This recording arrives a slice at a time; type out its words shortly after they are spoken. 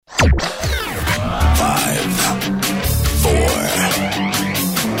5, 4,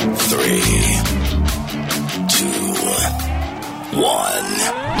 3, 2,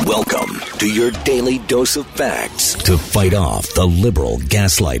 1. Welcome to your daily dose of facts to fight off the liberal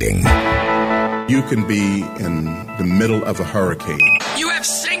gaslighting. You can be in the middle of a hurricane. You have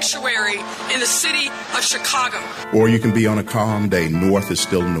sanctuary in the city of Chicago. Or you can be on a calm day. North is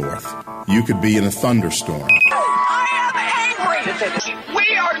still north. You could be in a thunderstorm. I am angry.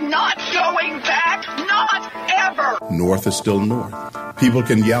 We are not going back. Not ever. North is still north. People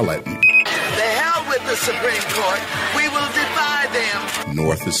can yell at you. The hell with the Supreme Court. We will defy them.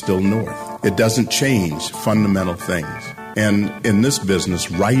 North is still north. It doesn't change fundamental things. And in this business,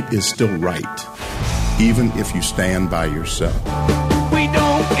 right is still right, even if you stand by yourself. We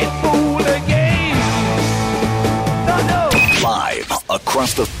don't get fooled again. No. Live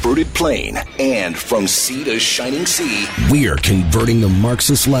across the fruited plain and from sea to shining sea, we're converting the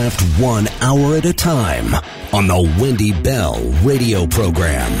Marxist left 1 hour at a time on the Wendy Bell radio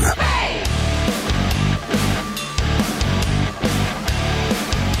program.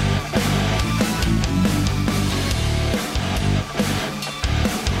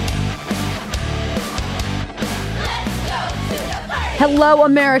 Hello,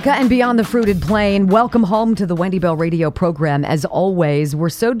 America, and beyond the fruited plain. Welcome home to the Wendy Bell radio program. As always, we're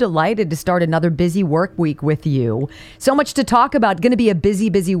so delighted to start another busy work week with you. So much to talk about. Going to be a busy,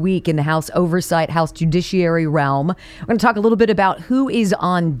 busy week in the House Oversight, House Judiciary realm. We're going to talk a little bit about who is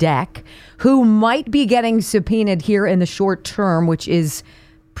on deck, who might be getting subpoenaed here in the short term, which is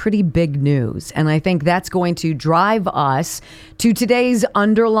pretty big news. And I think that's going to drive us to today's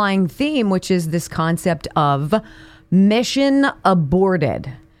underlying theme, which is this concept of mission aborted.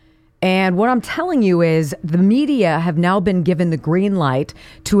 And what I'm telling you is the media have now been given the green light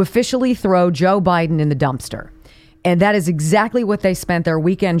to officially throw Joe Biden in the dumpster. And that is exactly what they spent their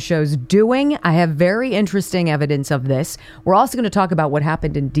weekend shows doing. I have very interesting evidence of this. We're also going to talk about what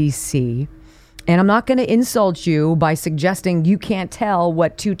happened in D.C. And I'm not going to insult you by suggesting you can't tell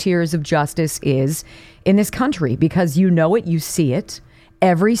what 2 tiers of justice is in this country, because you know it, you see it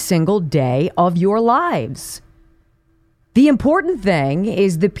every single day of your lives. The important thing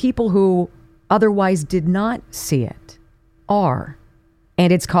is the people who otherwise did not see it are.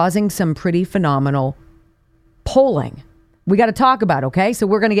 And it's causing some pretty phenomenal polling. We got to talk about, okay? So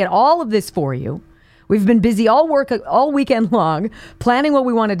we're going to get all of this for you. We've been busy all weekend long planning what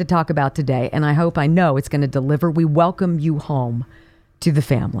we wanted to talk about today. And I know it's going to deliver. We welcome you home to the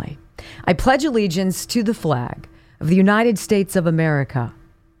family. I pledge allegiance to the flag of the United States of America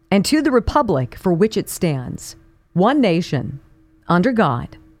and to the republic for which it stands, one nation, under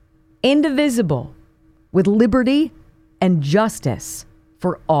God, indivisible, with liberty and justice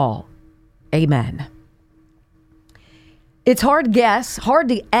for all. Amen. It's hard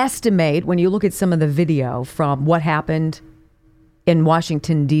to estimate when you look at some of the video from what happened in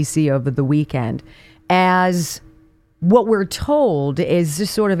Washington, D.C. over the weekend, as what we're told is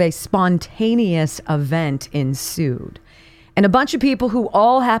just sort of a spontaneous event ensued. And a bunch of people who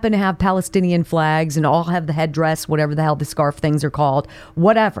all happen to have Palestinian flags and all have the headdress, whatever the hell the scarf things are called,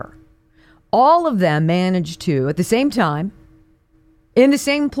 whatever. All of them managed to, at the same time, in the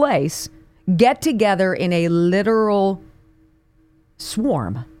same place, get together in a literal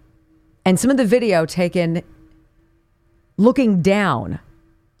swarm. And some of the video taken looking down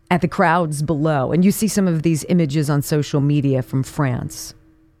at the crowds below. And you see some of these images on social media from France.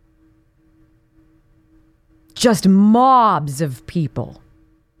 Just mobs of people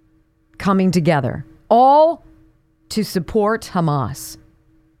coming together, all to support Hamas.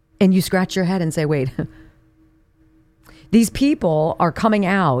 And you scratch your head and say, wait, these people are coming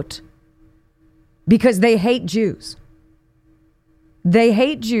out because they hate Jews. They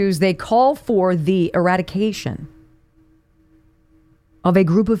hate Jews. They call for the eradication of a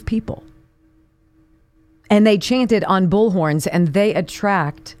group of people. And they chanted on bullhorns, and they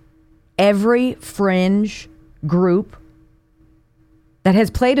attract every fringe group that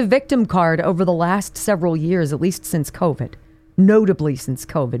has played a victim card over the last several years, at least since COVID, notably since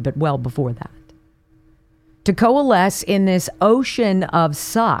COVID, but well before that, to coalesce in this ocean of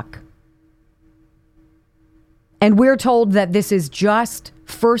suck. And we're told that this is just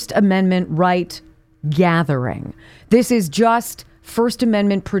First Amendment right gathering. This is just First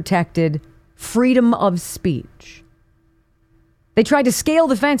Amendment protected freedom of speech. They tried to scale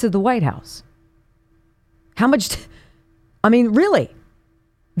the fence at the White House. How much? Really?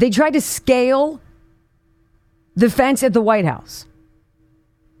 They tried to scale the fence at the White House.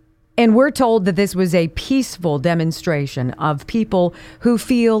 And we're told that this was a peaceful demonstration of people who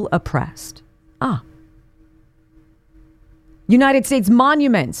feel oppressed. United States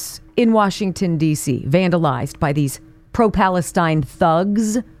monuments in Washington, D.C., vandalized by these pro-Palestine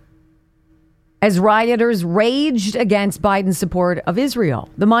thugs as rioters raged against Biden's support of Israel.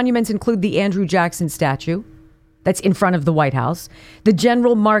 The monuments include the Andrew Jackson statue that's in front of the White House, the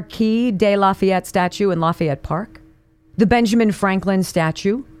General Marquis de Lafayette statue in Lafayette Park, the Benjamin Franklin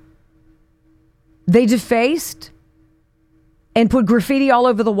statue. They defaced and put graffiti all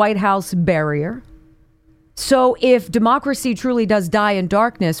over the White House barrier. So if democracy truly does die in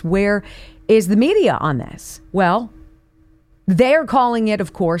darkness, where is the media on this? Well, they're calling it,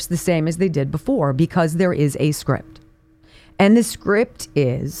 of course, the same as they did before, because there is a script. And the script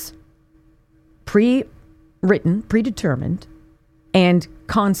is pre-written, predetermined, and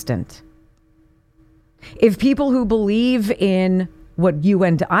constant. If people who believe in what you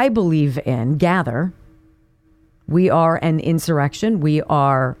and I believe in gather, we are an insurrection, we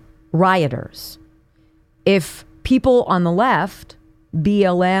are rioters. If people on the left,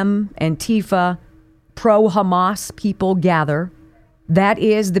 BLM, Antifa, pro-Hamas people gather, that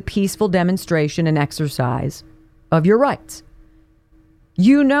is the peaceful demonstration and exercise of your rights.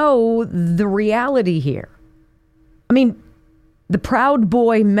 You know the reality here. I mean, the Proud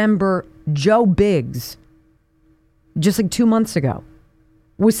Boy member Joe Biggs, just like 2 months ago,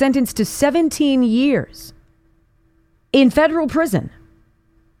 was sentenced to 17 years in federal prison.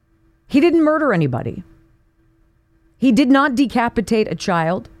 He didn't murder anybody. He did not decapitate a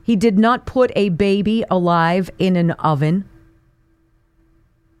child. He did not put a baby alive in an oven.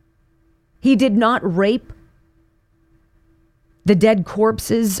 He did not rape the dead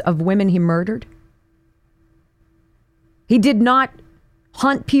corpses of women he murdered. He did not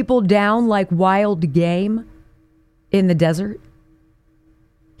hunt people down like wild game in the desert.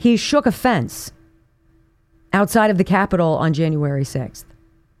 He shook a fence outside of the Capitol on January 6th.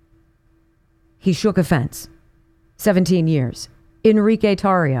 He shook a fence. 17 years. Enrique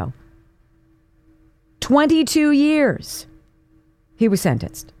Tarrio. 22 years. He was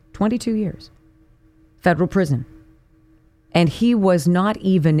sentenced. 22 years. Federal prison. And he was not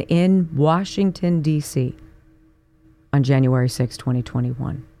even in Washington, D.C. on January 6,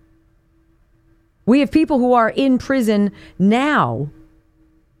 2021. We have people who are in prison now,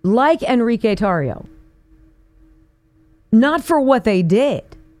 like Enrique Tarrio, not for what they did,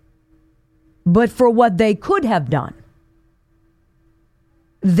 but for what they could have done.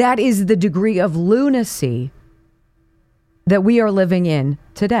 That is the degree of lunacy that we are living in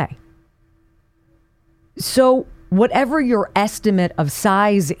today. So whatever your estimate of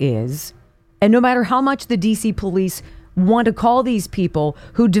size is, and no matter how much the DC police want to call these people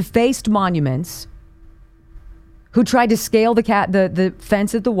who defaced monuments, who tried to scale the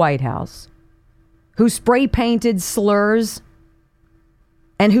fence at the White House, who spray painted slurs,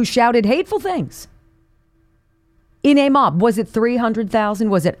 and who shouted hateful things in a mob. Was it 300,000?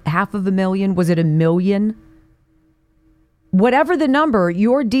 Was it 500,000? Was it 1 million? Whatever the number,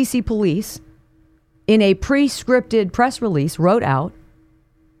 your DC police, in a pre-scripted press release, wrote out,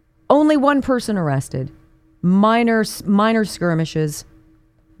 only one person arrested, minor skirmishes,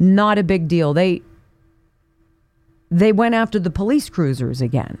 not a big deal. They went after the police cruisers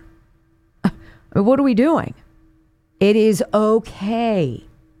again. What are we doing? It is okay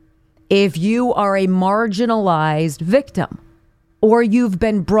if you are a marginalized victim, or you've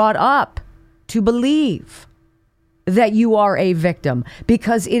been brought up to believe that you are a victim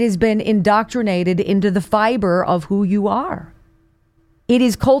because it has been indoctrinated into the fiber of who you are. It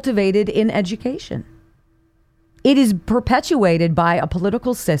is cultivated in education. It is perpetuated by a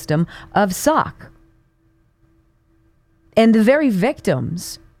political system of suck. And the very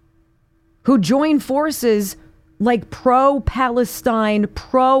victims who join forces like pro-Palestine,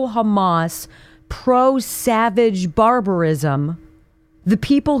 pro-Hamas, pro-savage barbarism, the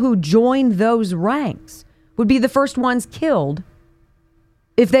people who join those ranks would be the first ones killed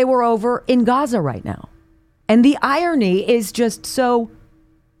if they were over in Gaza right now. And the irony is just so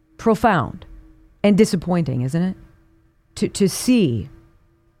profound and disappointing, isn't it? To see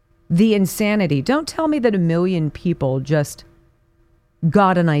the insanity. Don't tell me that 1 million people just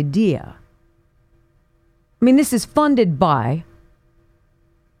got an idea. I mean, this is funded by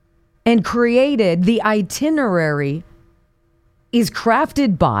and created, the itinerary is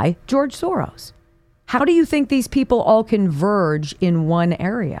crafted by George Soros. How do you think these people all converge in one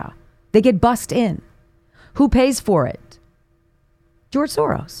area? They get bussed in. Who pays for it? George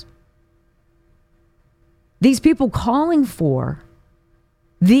Soros. These people calling for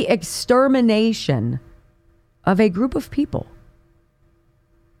the extermination of a group of people.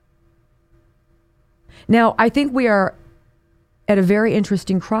 Now, I think we are at a very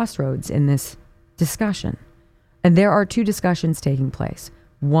interesting crossroads in this discussion. And there are two discussions taking place.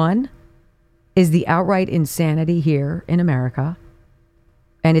 One is the outright insanity here in America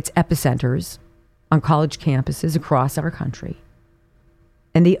and its epicenters on college campuses across our country.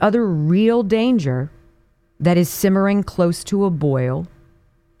 And the other real danger that is simmering close to a boil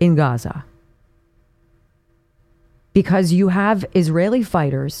in Gaza. Because you have Israeli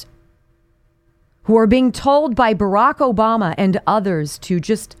fighters who are being told by Barack Obama and others to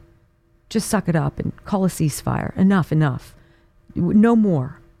just suck it up and call a ceasefire. Enough. No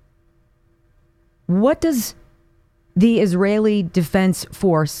more. What does the Israeli Defense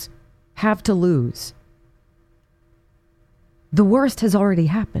Force have to lose? The worst has already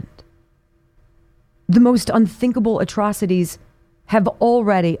happened. The most unthinkable atrocities have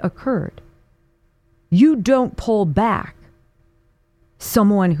already occurred. You don't pull back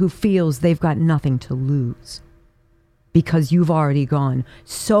someone who feels they've got nothing to lose, because you've already gone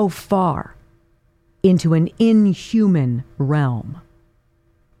so far into an inhuman realm.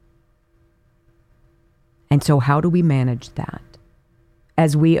 And so how do we manage that?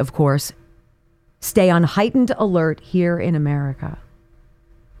 As we, of course, stay on heightened alert here in America.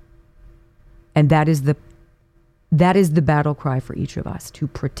 And that is the battle cry for each of us, to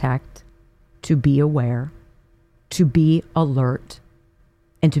protect, to be aware, to be alert,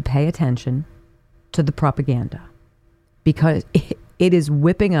 and to pay attention to the propaganda. Because it is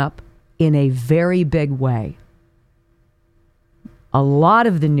whipping up in a very big way. A lot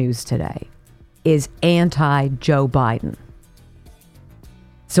of the news today is anti-Joe Biden.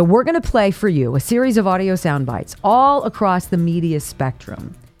 So we're going to play for you a series of audio sound bites all across the media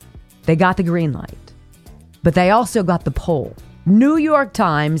spectrum. They got the green light, but they also got the poll. New York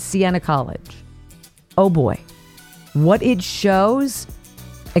Times, Siena College. Oh boy. What it shows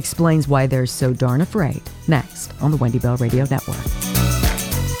explains why they're so darn afraid. Next on the Wendy Bell Radio Network.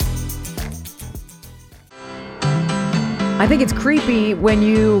 I think it's creepy when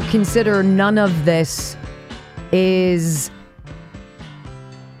you consider none of this is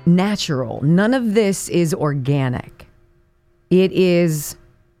natural. None of this is organic. It is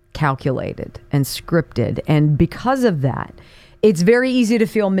calculated and scripted. And because of that, it's very easy to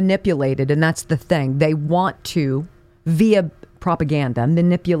feel manipulated. And that's the thing. They want to, via propaganda,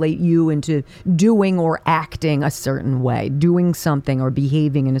 manipulate you into doing or acting a certain way, doing something or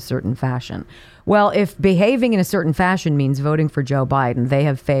behaving in a certain fashion. Well, if behaving in a certain fashion means voting for Joe Biden, they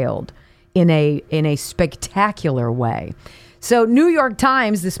have failed in a spectacular way. So New York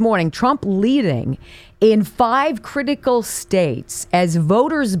Times this morning, Trump leading in 5 critical states as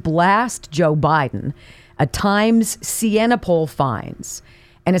voters blast Joe Biden, a Times Siena poll finds.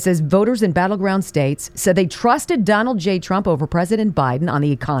 And it says voters in battleground states said they trusted Donald J. Trump over President Biden on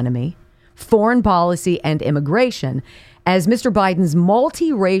the economy, foreign policy, and immigration, as Mr. Biden's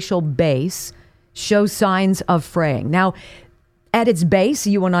multiracial base shows signs of fraying. Now, at its base,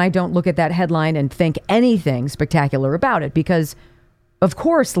 you and I don't look at that headline and think anything spectacular about it because, of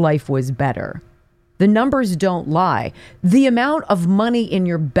course, life was better. The numbers don't lie. The amount of money in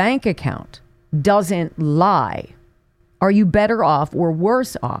your bank account doesn't lie. Are you better off or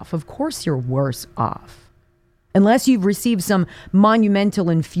worse off? Of course you're worse off. Unless you've received some monumental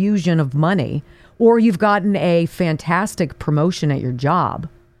infusion of money or you've gotten a fantastic promotion at your job,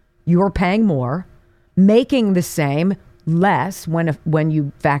 you're paying more, making the same, less when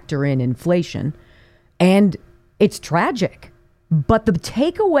you factor in inflation. And it's tragic. But the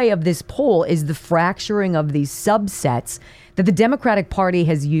takeaway of this poll is the fracturing of these subsets that the Democratic Party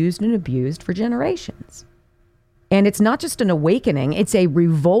has used and abused for generations. And it's not just an awakening, it's a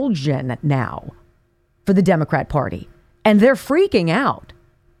revulsion now for the Democrat Party. And they're freaking out.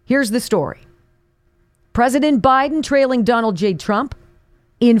 Here's the story. President Biden trailing Donald J. Trump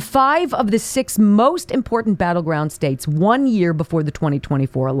in 5 of the 6 most important battleground states 1 year before the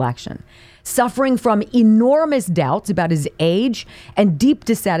 2024 election, suffering from enormous doubts about his age and deep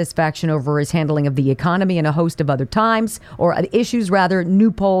dissatisfaction over his handling of the economy and a host of other issues,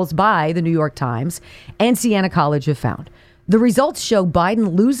 new polls by the New York Times and Siena College have found. The results show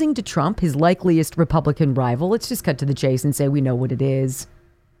Biden losing to Trump, his likeliest Republican rival. Let's just cut to the chase and say we know what it is.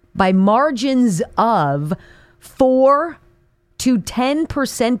 By margins of 4 to 10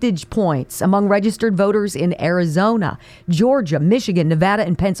 percentage points among registered voters in Arizona, Georgia, Michigan, Nevada,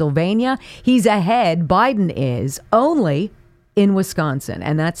 and Pennsylvania. He's ahead, Biden is, only in Wisconsin,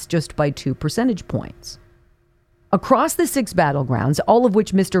 and that's just by 2 percentage points. Across the 6 battlegrounds, all of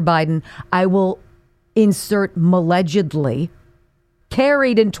which Mr. Biden, I will insert allegedly,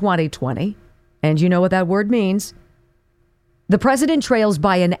 carried in 2020, and you know what that word means, the president trails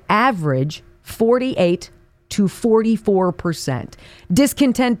by an average 48 to 44%.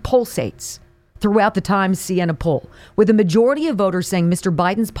 Discontent pulsates. throughout the Times Siena poll, with a majority of voters saying Mr.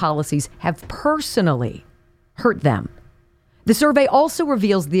 Biden's policies have personally hurt them. The survey also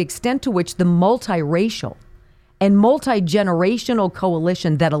reveals the extent to which the multiracial and multi-generational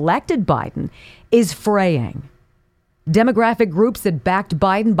coalition that elected Biden is fraying. Demographic groups that backed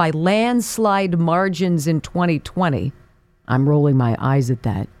Biden by landslide margins in 2020, I'm rolling my eyes at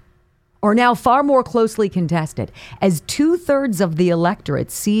that, are now far more closely contested as 2/3 of the electorate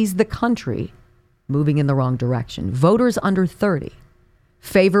sees the country moving in the wrong direction. Voters under 30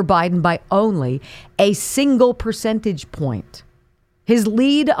 favor Biden by only a single percentage point. His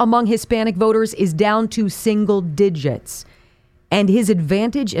lead among Hispanic voters is down to single digits, and his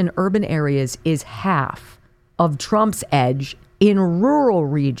advantage in urban areas is half of Trump's edge in rural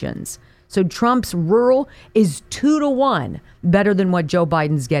regions. So Trump's rural is 2-1 better than what Joe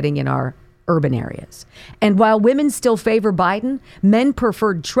Biden's getting in our urban areas. And while women still favor Biden, men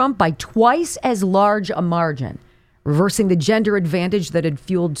preferred Trump by twice as large a margin, reversing the gender advantage that had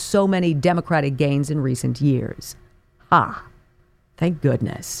fueled so many Democratic gains in recent years. Thank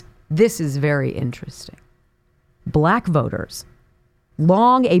goodness. This is very interesting. Black voters,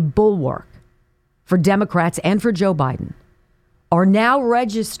 long a bulwark for Democrats and for Joe Biden, are now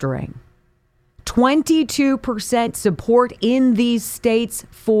registering 22% support in these states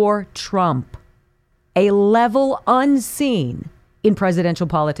for Trump, a level unseen in presidential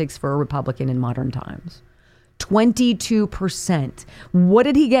politics for a Republican in modern times. 22%. What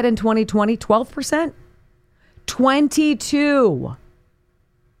did he get in 2020? 12%? 22%.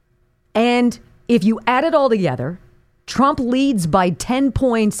 And if you add it all together, Trump leads by 10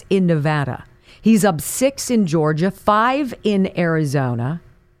 points in Nevada. He's up 6 in Georgia, 5 in Arizona,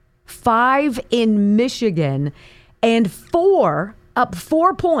 5 in Michigan, and 4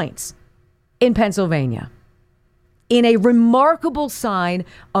 points in Pennsylvania. In a remarkable sign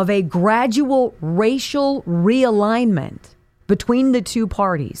of a gradual racial realignment between the two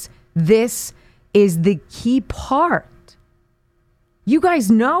parties. This is the key part. You guys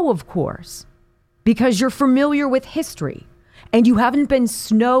know, of course, because you're familiar with history and you haven't been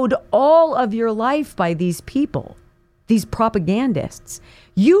snowed all of your life by these people, these propagandists.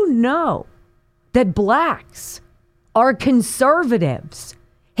 You know that blacks are conservatives,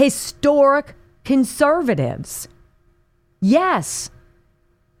 historic conservatives. Yes.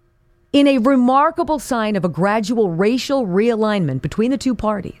 In a remarkable sign of a gradual racial realignment between the two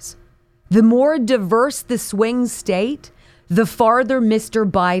parties, the more diverse the swing state, the farther Mr.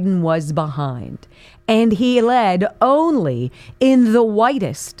 Biden was behind. And he led only in the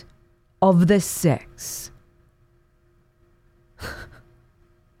whitest of the 6.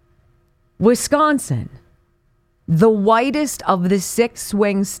 Wisconsin, the whitest of the 6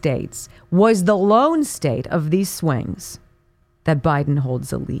 swing states, was the lone state of these swings that Biden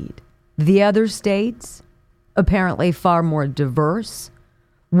holds a lead. The other states, apparently far more diverse,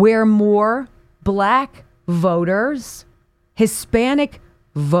 where more black voters, Hispanic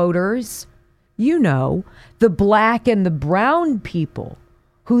voters, you know, the black and the brown people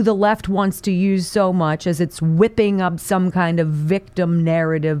who the left wants to use so much as it's whipping up some kind of victim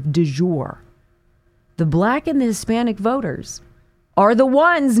narrative du jour. The black and the Hispanic voters are the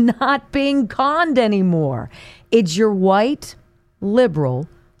ones not being conned anymore. It's your white, liberal,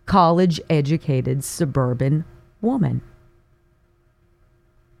 college-educated suburban woman.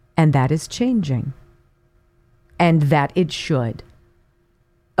 And that is changing. And that it should.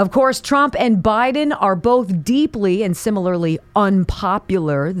 Of course, Trump and Biden are both deeply and similarly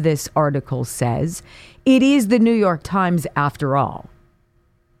unpopular, this article says. It is the New York Times after all.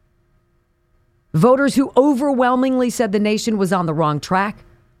 Voters who overwhelmingly said the nation was on the wrong track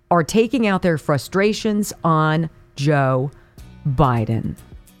are taking out their frustrations on Joe Biden.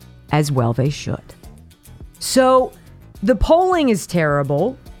 As well they should. So the polling is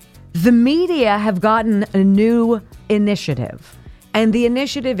terrible. The media have gotten a new initiative. And the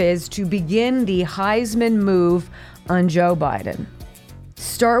initiative is to begin the Heisman move on Joe Biden.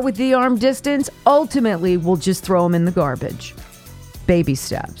 Start with the arm distance. Ultimately, we'll just throw him in the garbage. Baby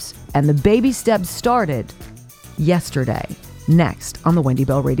steps. And the baby steps started yesterday. Next on the Wendy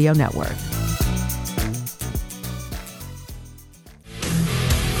Bell Radio Network.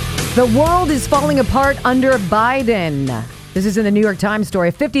 The world is falling apart under Biden. This is in the New York Times story.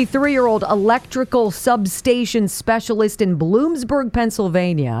 A 53-year-old electrical substation specialist in Bloomsburg,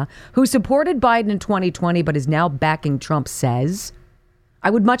 Pennsylvania, who supported Biden in 2020 but is now backing Trump, says, I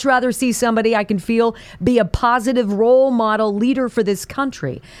would much rather see somebody I can feel be a positive role model leader for this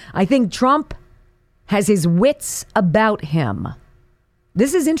country. I think Trump has his wits about him.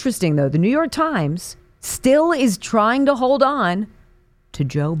 This is interesting, though. The New York Times still is trying to hold on to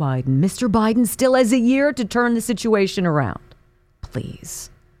Joe Biden. Mr. Biden still has a year to turn the situation around. Please.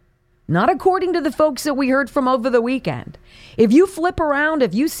 Not according to the folks that we heard from over the weekend. If you flip around,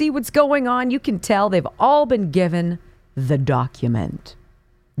 if you see what's going on, you can tell they've all been given the document.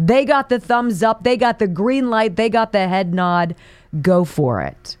 They got the thumbs up. They got the green light. They got the head nod. Go for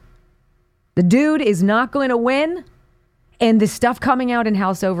it. The dude is not going to win. And the stuff coming out in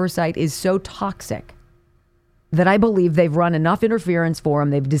House Oversight is so toxic that I believe they've run enough interference for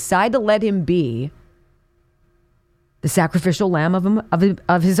him. They've decided to let him be the sacrificial lamb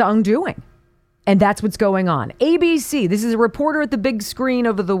of his own doing. And that's what's going on. ABC, this is a reporter at the big screen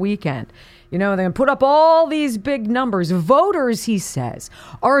over the weekend. You know, they're going to put up all these big numbers. Voters, he says,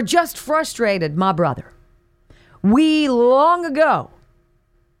 are just frustrated, my brother. We long ago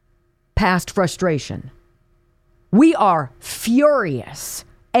passed frustration. We are furious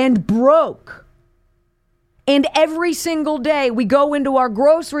and broke. And every single day we go into our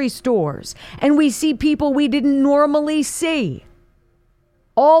grocery stores and we see people we didn't normally see.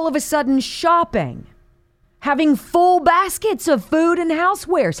 All of a sudden shopping, having full baskets of food and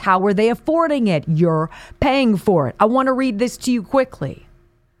housewares. How are they affording it? You're paying for it. I want to read this to you quickly.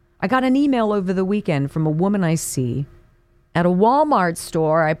 I got an email over the weekend from a woman I see at a Walmart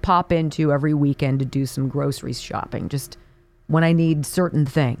store I pop into every weekend to do some grocery shopping, just when I need certain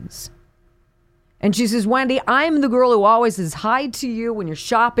things. And she says, Wendy, I'm the girl who always says hi to you when you're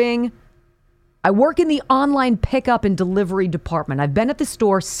shopping. I work in the online pickup and delivery department. I've been at the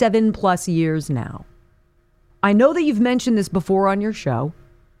store 7+ years now. I know that you've mentioned this before on your show,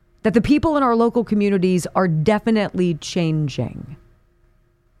 that the people in our local communities are definitely changing.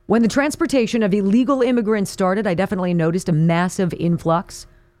 When the transportation of illegal immigrants started, I definitely noticed a massive influx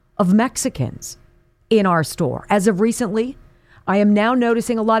of Mexicans in our store. As of recently, I am now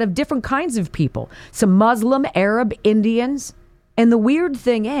noticing a lot of different kinds of people, some Muslim, Arab, Indians. And the weird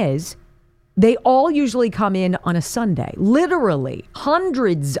thing is, they all usually come in on a Sunday, literally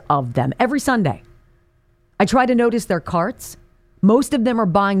hundreds of them every Sunday. I try to notice their carts. Most of them are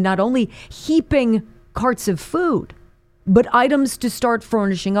buying not only heaping carts of food, but items to start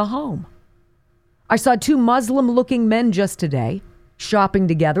furnishing a home. I saw 2 Muslim-looking men just today shopping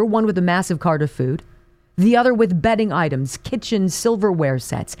together, one with a massive cart of food, the other with bedding items, kitchen silverware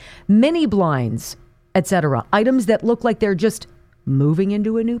sets, mini blinds, etc. Items that look like they're just moving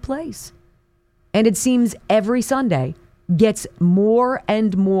into a new place. And it seems every Sunday gets more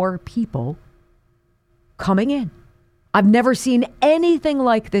and more people coming in. I've never seen anything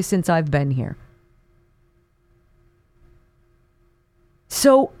like this since I've been here.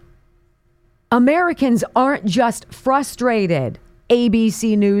 So Americans aren't just frustrated.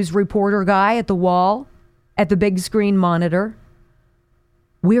 ABC News reporter guy at the wall, at the big screen monitor.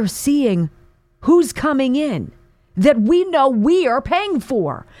 We're seeing who's coming in that we know we are paying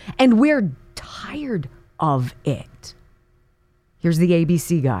for, and we're tired of it. Here's the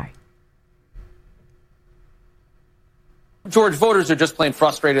ABC guy. George, voters are just plain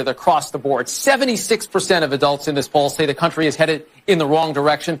frustrated across the board. 76% of adults in this poll say the country is headed in the wrong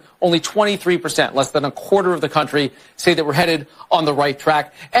direction. Only 23%, less than a quarter of the country, say that we're headed on the right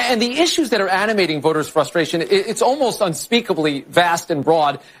track. And the issues that are animating voters' frustration, it's almost unspeakably vast and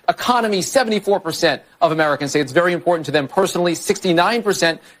broad. Economy, 74% of Americans say it's very important to them personally.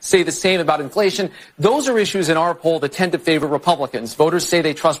 69% say the same about inflation. Those are issues in our poll that tend to favor Republicans. Voters say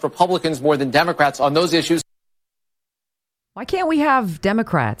they trust Republicans more than Democrats on those issues. Why can't we have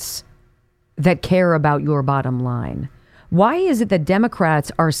Democrats that care about your bottom line? Why is it that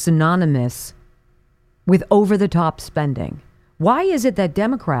Democrats are synonymous with over-the-top spending? Why is it that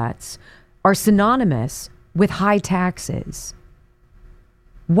Democrats are synonymous with high taxes?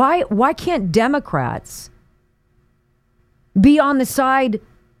 Why can't Democrats be on the side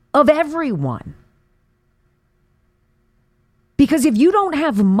of everyone? Because if you don't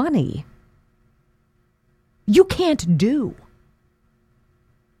have money, you can't do.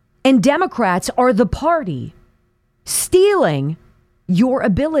 And Democrats are the party stealing your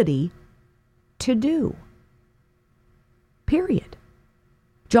ability to do. Period.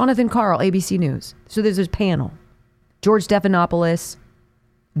 Jonathan Karl, ABC News. So there's this panel. George Stephanopoulos,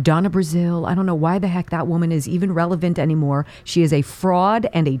 Donna Brazile. I don't know why the heck that woman is even relevant anymore. She is a fraud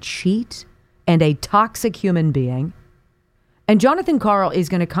and a cheat and a toxic human being. And Jonathan Karl is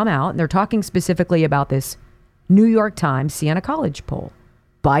going to come out, and they're talking specifically about this New York Times Siena College poll.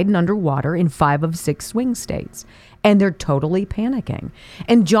 Biden underwater in 5 of 6 swing states. And they're totally panicking.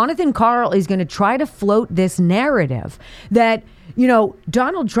 And Jonathan Karl is going to try to float this narrative that, you know,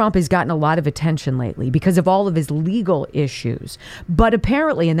 Donald Trump has gotten a lot of attention lately because of all of his legal issues. But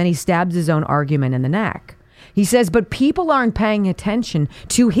apparently, and then he stabs his own argument in the neck. He says, but people aren't paying attention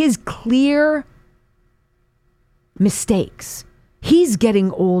to his clear mistakes. He's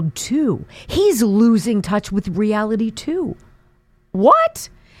getting old too. He's losing touch with reality too. What?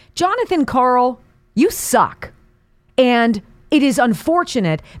 Jonathan Karl, you suck. And it is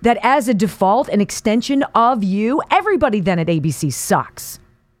unfortunate that as a default, an extension of you, everybody then at ABC sucks.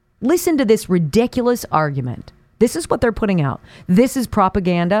 Listen to this ridiculous argument. This is what they're putting out. This is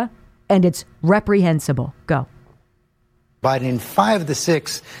propaganda, and it's reprehensible. Go. Biden in 5 of the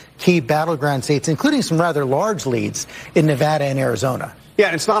 6 key battleground states, including some rather large leads in Nevada and Arizona. Yeah,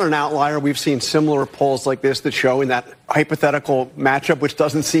 and it's not an outlier. We've seen similar polls like this that show in that hypothetical matchup, which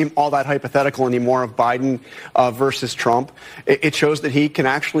doesn't seem all that hypothetical anymore, of Biden versus Trump. It shows that he can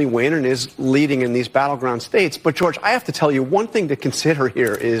actually win and is leading in these battleground states. But, George, I have to tell you, one thing to consider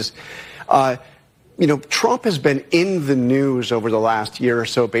here is, Trump has been in the news over the last year or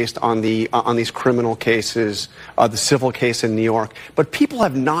so based on these criminal cases, the civil case in New York. But people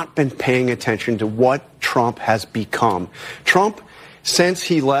have not been paying attention to what Trump has become. Trump, since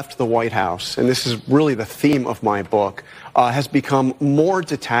he left the White House, and this is really the theme of my book, has become more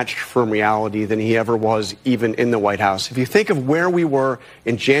detached from reality than he ever was even in the White House. If you think of where we were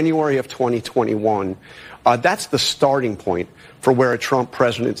in January of 2021, that's the starting point for where a Trump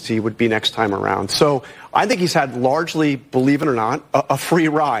presidency would be next time around. So I think he's had largely, believe it or not, a free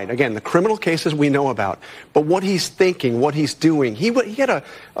ride. Again, the criminal cases we know about, but what he's thinking, what he's doing. He had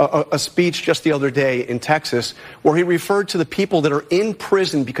a speech just the other day in Texas where he referred to the people that are in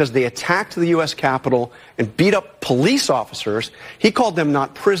prison because they attacked the U.S. Capitol and beat up police officers. He called them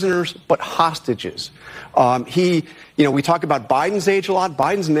not prisoners, but hostages. We talk about Biden's age a lot.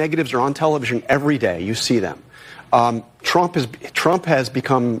 Biden's negatives are on television every day. You see them. Trump has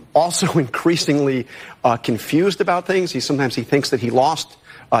become also increasingly confused about things. Sometimes he thinks that he lost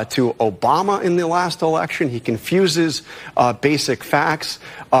to Obama in the last election. He confuses basic facts,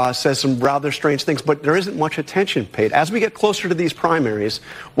 says some rather strange things, but there isn't much attention paid. As we get closer to these primaries,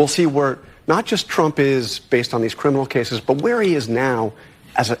 we'll see where not just Trump is based on these criminal cases, but where he is now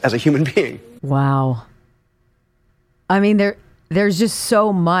as a human being. Wow. I mean, there's just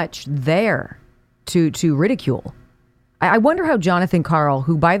so much there to ridicule. I wonder how Jonathan Karl,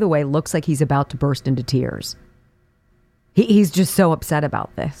 who, by the way, looks like he's about to burst into tears, he's just so upset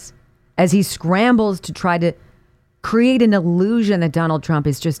about this as he scrambles to try to create an illusion that Donald Trump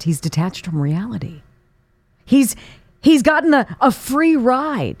is he's detached from reality. He's gotten a free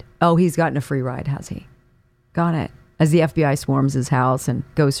ride. Oh, he's gotten a free ride, has he? Got it. As the FBI swarms his house and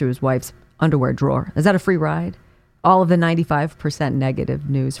goes through his wife's underwear drawer. Is that a free ride? All of the 95% negative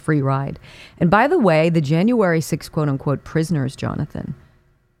news, free ride. And by the way, the January 6 quote-unquote prisoners, Jonathan,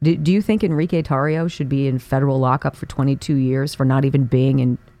 do you think Enrique Tarrio should be in federal lockup for 22 years for not even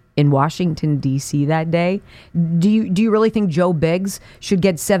being in Washington, D.C. that day? Do you really think Joe Biggs should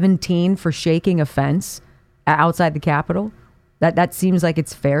get 17 for shaking a fence outside the Capitol? That seems like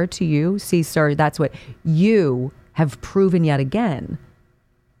it's fair to you? See, sir, that's what you have proven yet again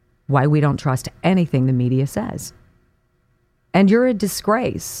why we don't trust anything the media says. And you're a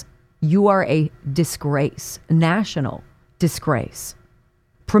disgrace. You are a disgrace, a national disgrace.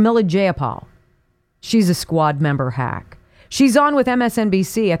 Pramila Jayapal, she's a squad member hack. She's on with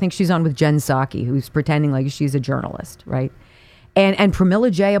MSNBC. I think she's on with Jen Psaki, who's pretending like she's a journalist, right? And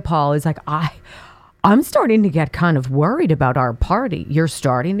Pramila Jayapal is like, I'm starting to get kind of worried about our party. You're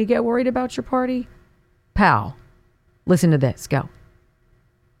starting to get worried about your party? Pal, listen to this. Go.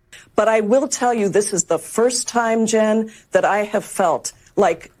 But I will tell you, this is the first time, Jen, that I have felt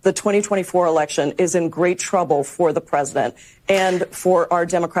like the 2024 election is in great trouble for the president and for our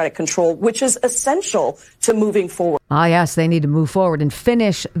Democratic control, which is essential to moving forward. Ah, yes, they need to move forward and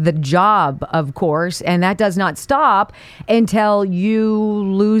finish the job, of course. And that does not stop until you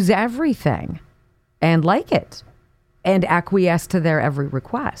lose everything and like it and acquiesce to their every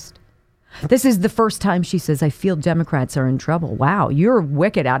request. This is the first time she says, I feel Democrats are in trouble. Wow, you're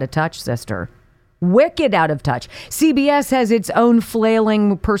wicked out of touch, sister. Wicked out of touch. CBS has its own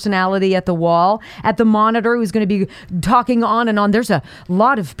flailing personality at the wall, at the monitor, who's going to be talking on and on. There's a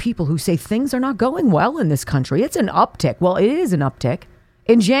lot of people who say things are not going well in this country. It's an uptick. Well, it is an uptick.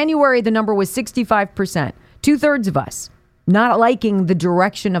 In January, the number was 65%. 2/3 of us not liking the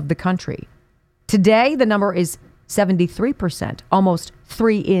direction of the country. Today, the number is 73%, almost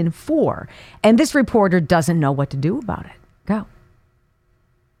 3 in 4. And this reporter doesn't know what to do about it. Go.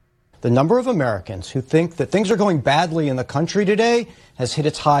 The number of Americans who think that things are going badly in the country today has hit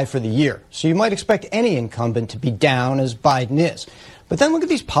its high for the year. So you might expect any incumbent to be down as Biden is. But then look at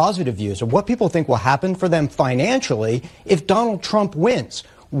these positive views of what people think will happen for them financially if Donald Trump wins.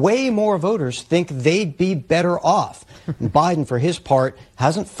 way more voters think they'd be better off. Biden, for his part,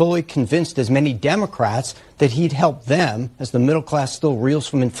 hasn't fully convinced as many Democrats that he'd help them as the middle class still reels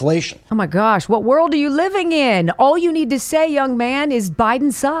from inflation. Oh my gosh, what world are you living in? All you need to say, young man, is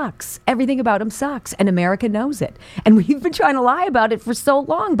Biden sucks. Everything about him sucks, and America knows it. And we've been trying to lie about it for so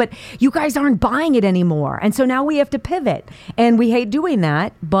long, but you guys aren't buying it anymore. And so now we have to pivot. And we hate doing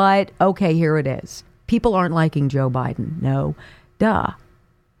that, but okay, here it is. People aren't liking Joe Biden. No, duh.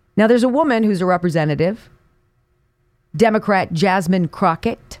 Now there's a woman who's a representative, Democrat Jasmine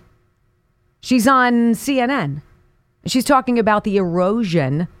Crockett. She's on CNN. She's talking about the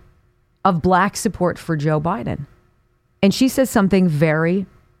erosion of black support for Joe Biden. And she says something very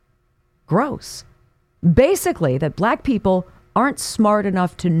gross. Basically, that black people aren't smart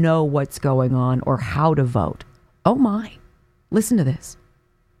enough to know what's going on or how to vote. Oh my. Listen to this.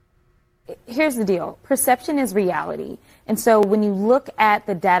 Here's the deal. Perception is reality. And so when you look at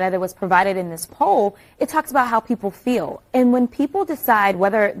the data that was provided in this poll, it talks about how people feel. And when people decide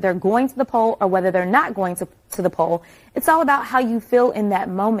whether they're going to the poll or whether they're not going to the poll, it's all about how you feel in that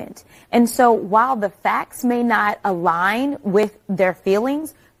moment. And so while the facts may not align with their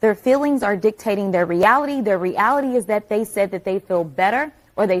feelings are dictating their reality. Their reality is that they said that they feel better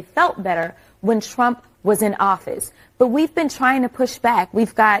or they felt better when Trump was in office. But we've been trying to push back.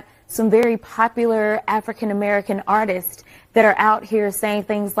 We've got some very popular African-American artists that are out here saying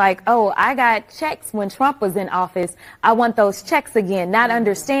things like, oh, I got checks when Trump was in office. I want those checks again, not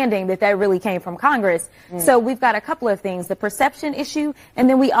understanding that that really came from Congress. So we've got a couple of things, the perception issue, and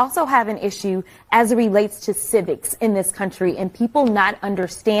then we also have an issue as it relates to civics in this country and people not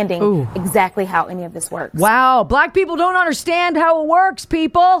understanding exactly how any of this works. Wow, black people don't understand how it works,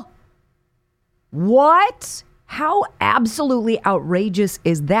 people. What? How absolutely outrageous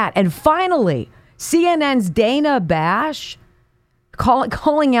is that? And finally, CNN's Dana Bash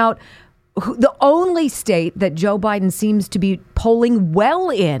calling out the only state that Joe Biden seems to be polling well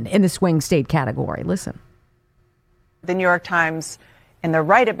in the swing state category. Listen. The New York Times, and they're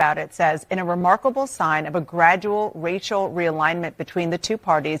right about it, says, in a remarkable sign of a gradual racial realignment between the two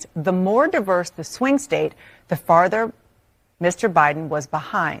parties, the more diverse the swing state, the farther Mr. Biden was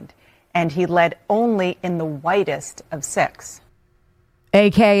behind. And he led only in the whitest of six.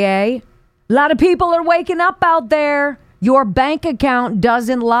 AKA, a lot of people are waking up out there. Your bank account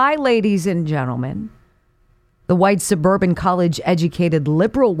doesn't lie, ladies and gentlemen. The white suburban college-educated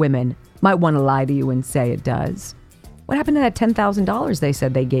liberal women might want to lie to you and say it does. What happened to that $10,000 they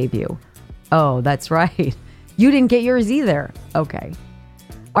said they gave you? Oh, that's right. You didn't get yours either. Okay.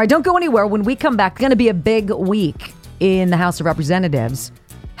 All right, don't go anywhere. When we come back, it's going to be a big week in the House of Representatives.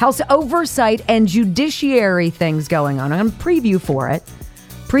 House oversight and judiciary things going on. I'm going to preview for it.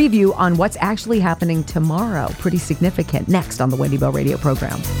 Preview on what's actually happening tomorrow. Pretty significant. Next on the Wendy Bell radio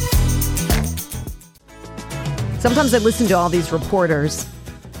program. Sometimes I listen to all these reporters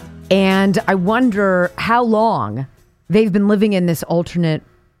and I wonder how long they've been living in this alternate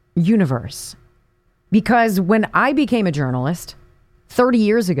universe. Because when I became a journalist 30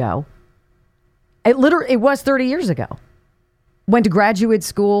 years ago, it was 30 years ago. Went to graduate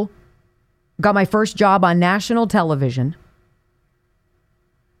school, got my first job on national television.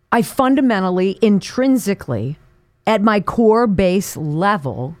 I fundamentally, intrinsically, at my core base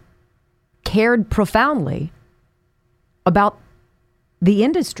level, cared profoundly about the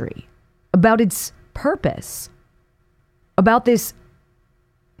industry, about its purpose, about this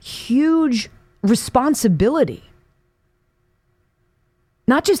huge responsibility.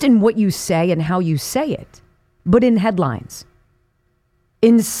 Not just in what you say and how you say it, but in headlines.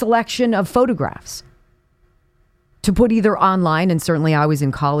 In selection of photographs to put either online, and certainly I was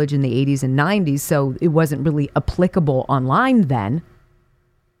in college in the 80s and 90s, so it wasn't really applicable online then,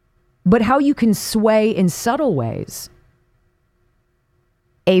 but how you can sway in subtle ways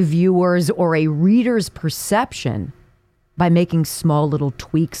a viewer's or a reader's perception by making small little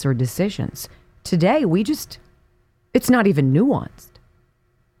tweaks or decisions. Today, it's not even nuanced.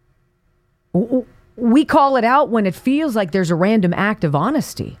 We call it out when it feels like there's a random act of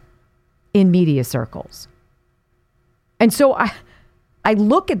honesty in media circles. And so I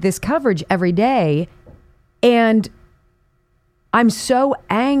look at this coverage every day and I'm so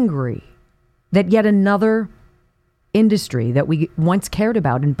angry that yet another industry that we once cared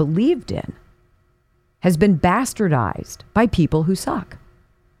about and believed in has been bastardized by people who suck.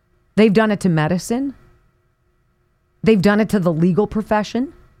 They've done it to medicine. They've done it to the legal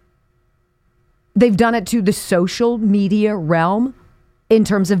profession. They've done it to the social media realm in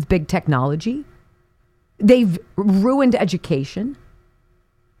terms of big technology. They've ruined education.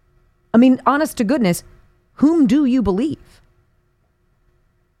 I mean, honest to goodness, whom do you believe?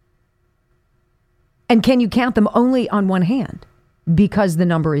 And can you count them only on one hand because the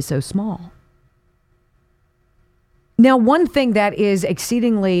number is so small? Now, one thing that is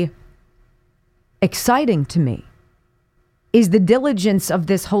exceedingly exciting to me is the diligence of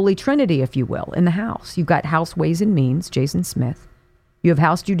this Holy Trinity, if you will, in the House. You've got House Ways and Means, Jason Smith. You have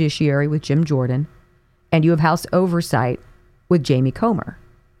House Judiciary with Jim Jordan. And you have House Oversight with Jamie Comer.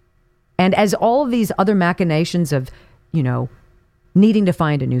 And as all of these other machinations of, needing to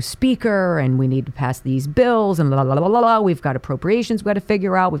find a new speaker and we need to pass these bills and blah, blah, blah, blah, blah. We've got appropriations we've got to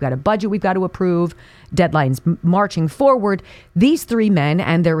figure out. We've got a budget we've got to approve. Deadlines marching forward. These three men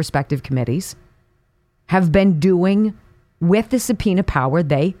and their respective committees have been doing, with the subpoena power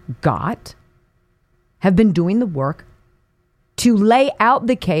they got, have been doing the work to lay out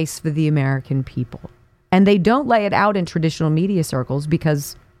the case for the American people. And they don't lay it out in traditional media circles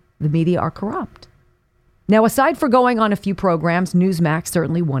because the media are corrupt. Now, aside for going on a few programs, Newsmax,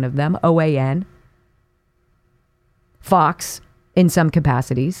 certainly one of them, OAN, Fox in some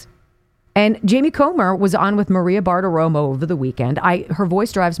capacities, and Jamie Comer was on with Maria Bartiromo over the weekend. Her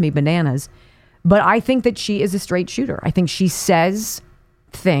voice drives me bananas, but I think that she is a straight shooter. I think she says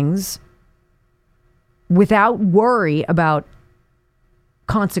things without worry about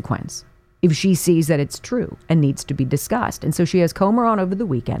consequence if she sees that it's true and needs to be discussed. And so she has Comer on over the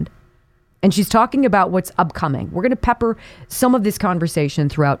weekend. And she's talking about what's upcoming. We're going to pepper some of this conversation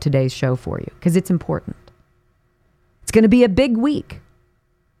throughout today's show for you because it's important. It's going to be a big week,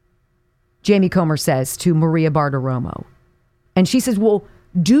 Jamie Comer says to Maria Bartiromo. And she says, well,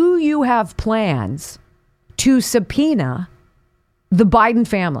 do you have plans to subpoena the Biden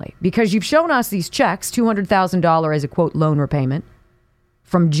family? Because you've shown us these checks, $200,000 as a, quote, loan repayment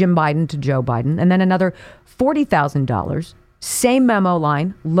from Jim Biden to Joe Biden, and then another $40,000, same memo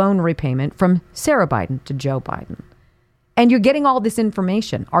line, loan repayment from Sarah Biden to Joe Biden. And you're getting all this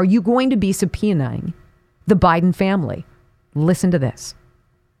information. Are you going to be subpoenaing the Biden family? Listen to this.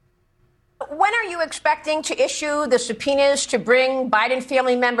 When are you expecting to issue the subpoenas to bring Biden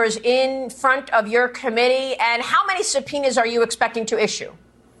family members in front of your committee? And how many subpoenas are you expecting to issue?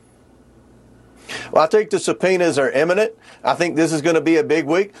 Well, I think the subpoenas are imminent. I think this is going to be a big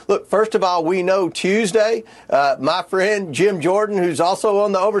week. Look, first of all, we know Tuesday, my friend Jim Jordan, who's also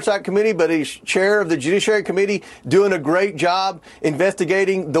on the Oversight Committee, but he's chair of the Judiciary Committee, doing a great job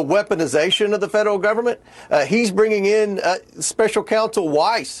investigating the weaponization of the federal government. He's bringing in Special Counsel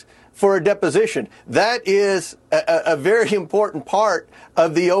Weiss for a deposition. That is a very important part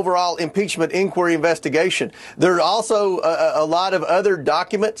of the overall impeachment inquiry investigation. There are also a lot of other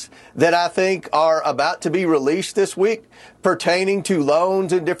documents that I think are about to be released this week pertaining to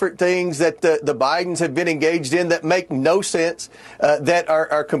loans and different things that the Bidens have been engaged in that make no sense, that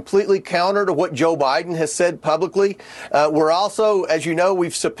are completely counter to what Joe Biden has said publicly. We're also, as you know,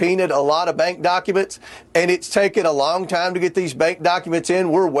 we've subpoenaed a lot of bank documents, and it's taken a long time to get these bank documents in.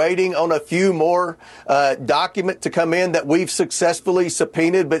 We're waiting on a few more documents to come in that we've successfully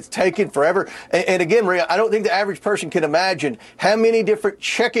subpoenaed, but it's taken forever. And again, Maria, I don't think the average person can imagine how many different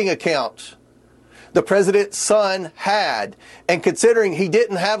checking accounts the president's son had. And considering he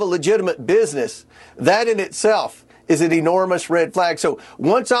didn't have a legitimate business, that in itself is an enormous red flag. So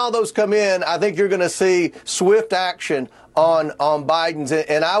once all those come in, I think you're going to see swift action on Biden's.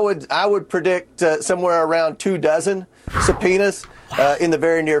 And I would predict somewhere around 24 subpoenas in the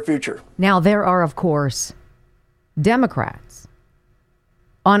very near future. Now, there are, of course, Democrats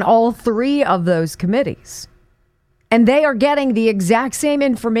on all three of those committees. And they are getting the exact same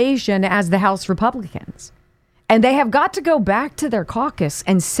information as the House Republicans. And they have got to go back to their caucus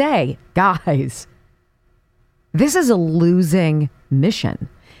and say, guys, this is a losing mission.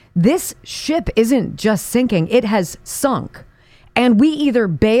 This ship isn't just sinking, it has sunk. And we either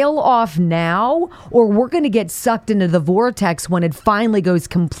bail off now or we're going to get sucked into the vortex when it finally goes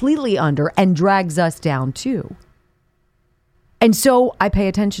completely under and drags us down too. And so I pay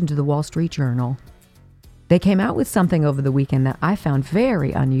attention to the Wall Street Journal. They came out with something over the weekend that I found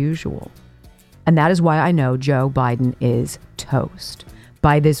very unusual. And that is why I know Joe Biden is toast.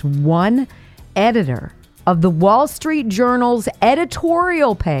 By this one editor of the Wall Street Journal's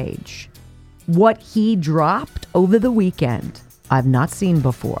editorial page, what he dropped over the weekend, I've not seen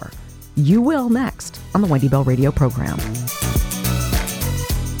before. You will next on the Wendy Bell Radio program.